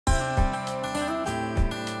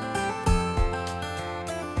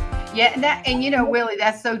Yeah, and Willie,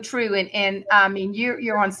 that's so true. And I mean,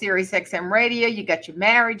 you're on Sirius XM Radio. You got your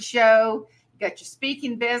marriage show, you got your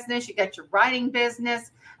speaking business, you got your writing business.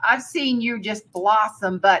 I've seen you just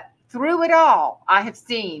blossom, but through it all, I have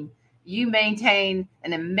seen you maintain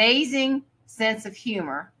an amazing sense of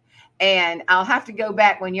humor. And I'll have to go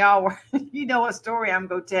back when y'all were, what story I'm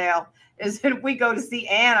going to tell is that we go to see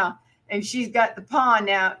Anna and she's got the pond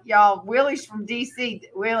now. Y'all, Willie's from DC,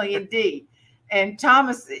 Willie and D. And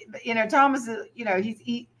Thomas, Thomas,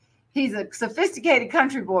 he's a sophisticated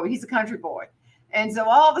country boy. He's a country boy. And so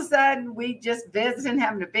all of a sudden we just visiting,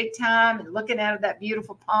 having a big time and looking at that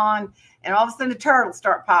beautiful pond. And all of a sudden the turtles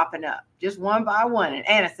start popping up just one by one. And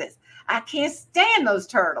Anna says, I can't stand those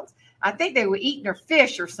turtles. I think they were eating her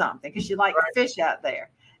fish or something because she liked the fish out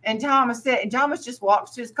there. And Thomas just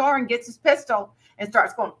walks to his car and gets his pistol and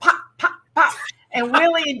starts going pop, pop, pop. And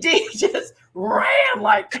Willie and Dee just ran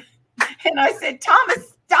like, and I said,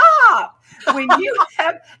 Thomas, stop. When you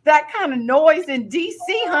have that kind of noise in DC,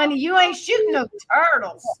 honey, you ain't shooting no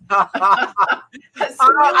turtles. I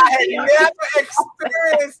had never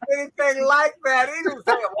experienced anything like that. He was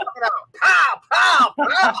saying, walking out, pow, pow,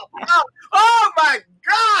 pow, pow. Oh my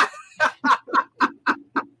God.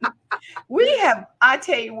 I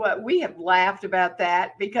tell you what, we have laughed about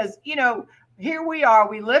that because, here we are,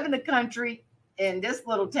 we live in the country in this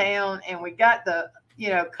little town and we got the,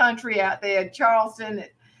 country out there in Charleston.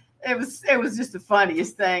 It was just the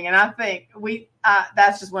funniest thing. And I think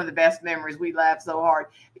that's just one of the best memories. We laughed so hard.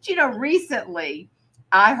 But, recently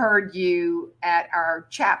I heard you at our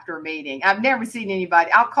chapter meeting. I've never seen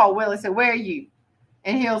anybody. I'll call Willie and say, where are you?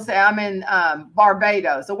 And he'll say, I'm in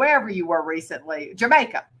Barbados or wherever you were recently,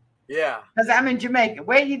 Jamaica. Yeah. Because I'm in Jamaica.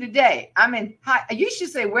 Where are you today? You should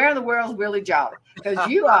say, where in the world is Willie Jolley? Because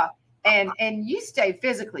you are, and you stay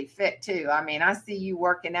physically fit too. I mean, I see you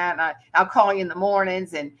working out and I'll call you in the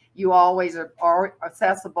mornings and you always are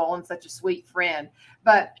accessible and such a sweet friend.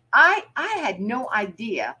 But I had no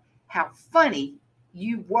idea how funny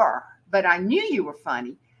you were, but I knew you were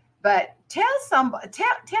funny. But tell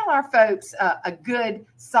our folks a good,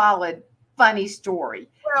 solid, funny story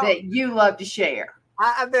that you love to share.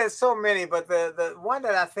 There's so many, but the one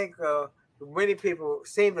that I think many people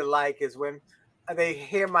seem to like is when they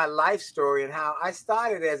hear my life story and how I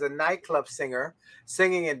started as a nightclub singer,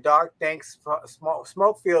 singing in dark, dank,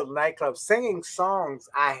 smoke-filled nightclubs, singing songs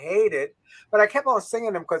I hated, but I kept on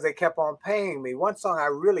singing them because they kept on paying me. One song I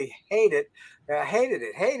really hated. I hated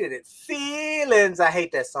it. Feelings. I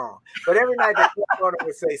hate that song. But every night the corner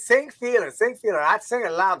would say, sing Feelings, sing Feelings. I'd sing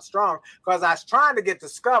it loud and strong because I was trying to get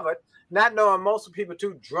discovered, not knowing most of the people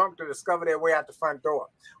too drunk to discover their way out the front door.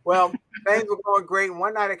 Well, things were going great. And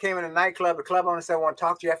one night I came in a nightclub. The club owner said, I want to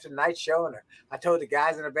talk to you after the night show. And I told the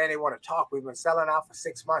guys in the band they want to talk. We've been selling out for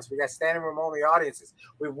 6 months. We got standing room only audiences.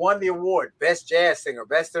 We won the award, best jazz singer,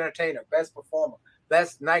 best entertainer, best performer,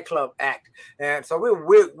 best nightclub act. And so we're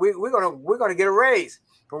gonna get a raise.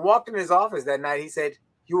 We walked in his office that night. He said,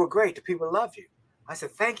 you were great. The people love you. I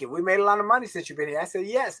said, thank you. We made a lot of money since you've been here. I said,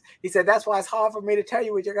 yes. He said, that's why it's hard for me to tell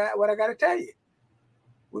you what I got to tell you.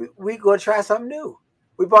 We're going to try something new.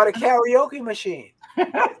 We bought a karaoke machine.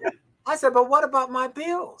 I said, but what about my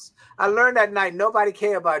bills? I learned that night nobody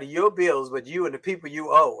cares about your bills but you and the people you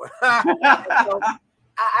owe. So,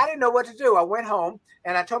 I didn't know what to do. I went home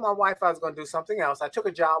and I told my wife I was going to do something else. I took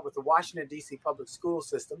a job with the Washington, D.C. public school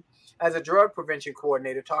system as a drug prevention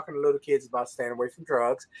coordinator, talking to little kids about staying away from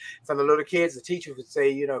drugs. Some of the little kids, the teachers would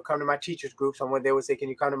say, come to my teachers group. Someone they would say, can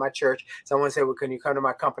you come to my church? Someone would say, well, can you come to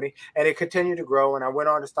my company? And it continued to grow. And I went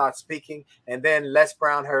on to start speaking. And then Les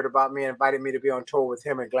Brown heard about me and invited me to be on tour with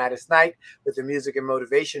him and Gladys Knight with the Music and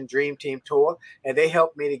Motivation Dream Team Tour. And they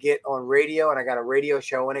helped me to get on radio. And I got a radio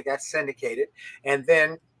show and it got syndicated. And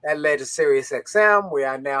then that led to Sirius XM, where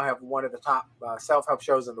I now have one of the top self-help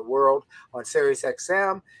shows in the world on Sirius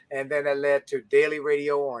XM. And then that led to daily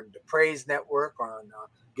radio on the Praise Network, on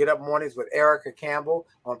Get Up Mornings with Erica Campbell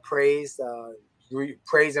on Praise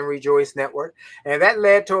and Rejoice Network. And that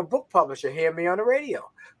led to a book publisher hearing me on the radio,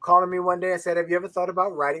 calling me one day and said, have you ever thought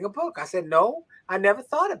about writing a book? I said, no, I never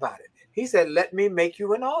thought about it. He said, let me make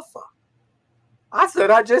you an offer. I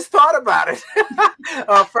said, I just thought about it.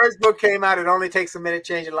 First book came out. It only takes a minute,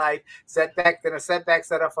 change your life. Setback, then a setback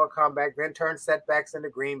set up for a comeback, then turn setbacks into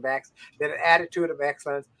greenbacks, then an attitude of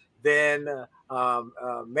excellence, then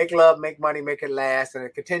make love, make money, make it last. And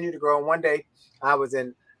it continued to grow. And one day I was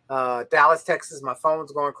in Dallas, Texas. My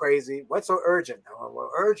phone's going crazy. What's so urgent? Oh,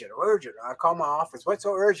 well, urgent. I call my office. What's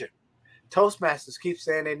so urgent? Toastmasters keep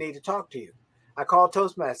saying they need to talk to you. I called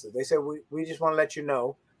Toastmasters. They said, we just want to let you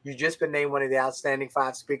know You've just been named one of the outstanding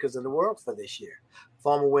 5 speakers in the world for this year.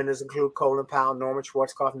 Former winners include Colin Powell, Norman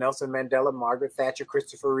Schwarzkopf, Nelson Mandela, Margaret Thatcher,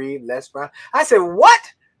 Christopher Reeve, Les Brown. I said, what?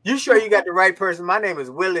 You sure you got the right person? My name is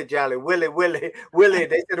Willie Jolley. Willie.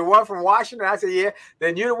 They said, the one from Washington? I said, yeah,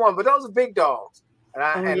 then you're the one. But those are big dogs.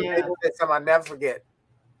 And they said something I'll never forget.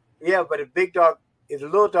 Yeah, but if the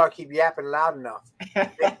little dog keep yapping loud enough,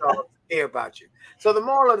 big dogs care about you. So the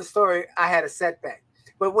moral of the story, I had a setback.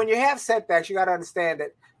 But when you have setbacks, you got to understand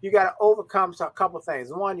that you got to overcome a couple of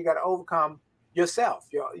things. One, you got to overcome yourself,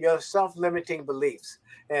 your self-limiting beliefs,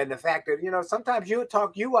 and the fact that sometimes you'll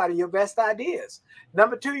talk you out of your best ideas.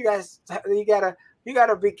 Number two, you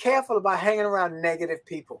gotta be careful about hanging around negative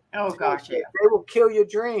people. Oh gosh, yeah. They will kill your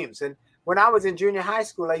dreams. And when I was in junior high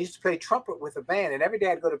school, I used to play trumpet with a band, and every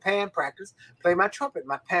day I'd go to band practice, play my trumpet.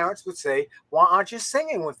 My parents would say, "Why aren't you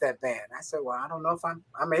singing with that band?" I said, "Well, I don't know if I'm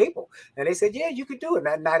able." And they said, "Yeah, you could do it." And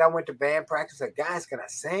that night I went to band practice. I said, "Guys, can I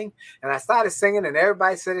sing?" And I started singing, and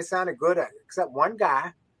everybody said it sounded good, except one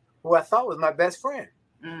guy who I thought was my best friend.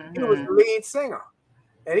 Mm-hmm. He was the lead singer.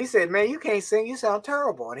 And he said, "Man, you can't sing. You sound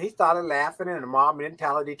terrible." And he started laughing, and the mob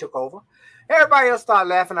mentality took over. Everybody else started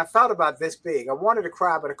laughing. I felt about this big. I wanted to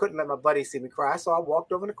cry, but I couldn't let my buddy see me cry. So I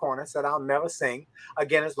walked over in the corner and said, "I'll never sing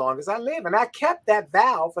again as long as I live." And I kept that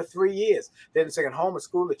vow for 3 years. Didn't sing at home, at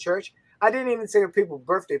school, at church. I didn't even sing at people's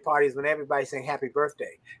birthday parties when everybody sang happy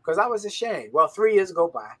birthday because I was ashamed. Well, 3 years go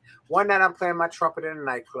by. One night I'm playing my trumpet in a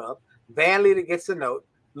nightclub. Band leader gets a note,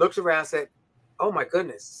 looks around and said, "Oh my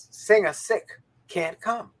goodness, singer sick, can't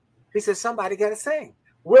come." He said, "Somebody got to sing.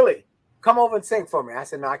 Willie, come over and sing for me." I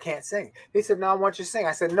said, "No, I can't sing." He said, "No, I want you to sing."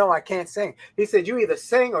 I said, "No, I can't sing." He said, "You either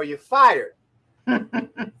sing or you're fired."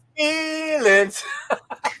 Feelings.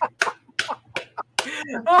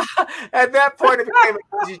 At that point, it became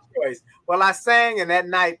an easy choice. Well, I sang, and that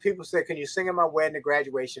night, people said, "Can you sing at my wedding and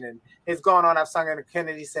graduation?" And it's gone on. I've sung in the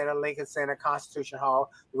Kennedy Center, Lincoln Center, Constitution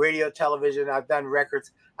Hall, radio, television. I've done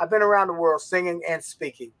records. I've been around the world singing and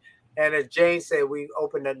speaking. And as Jane said, we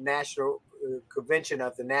opened a national convention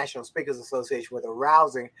of the National Speakers Association with a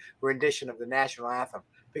rousing rendition of the national anthem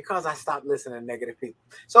because I stopped listening to negative people.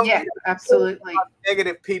 So yeah, absolutely.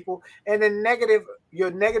 Negative people and then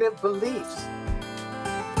your negative beliefs.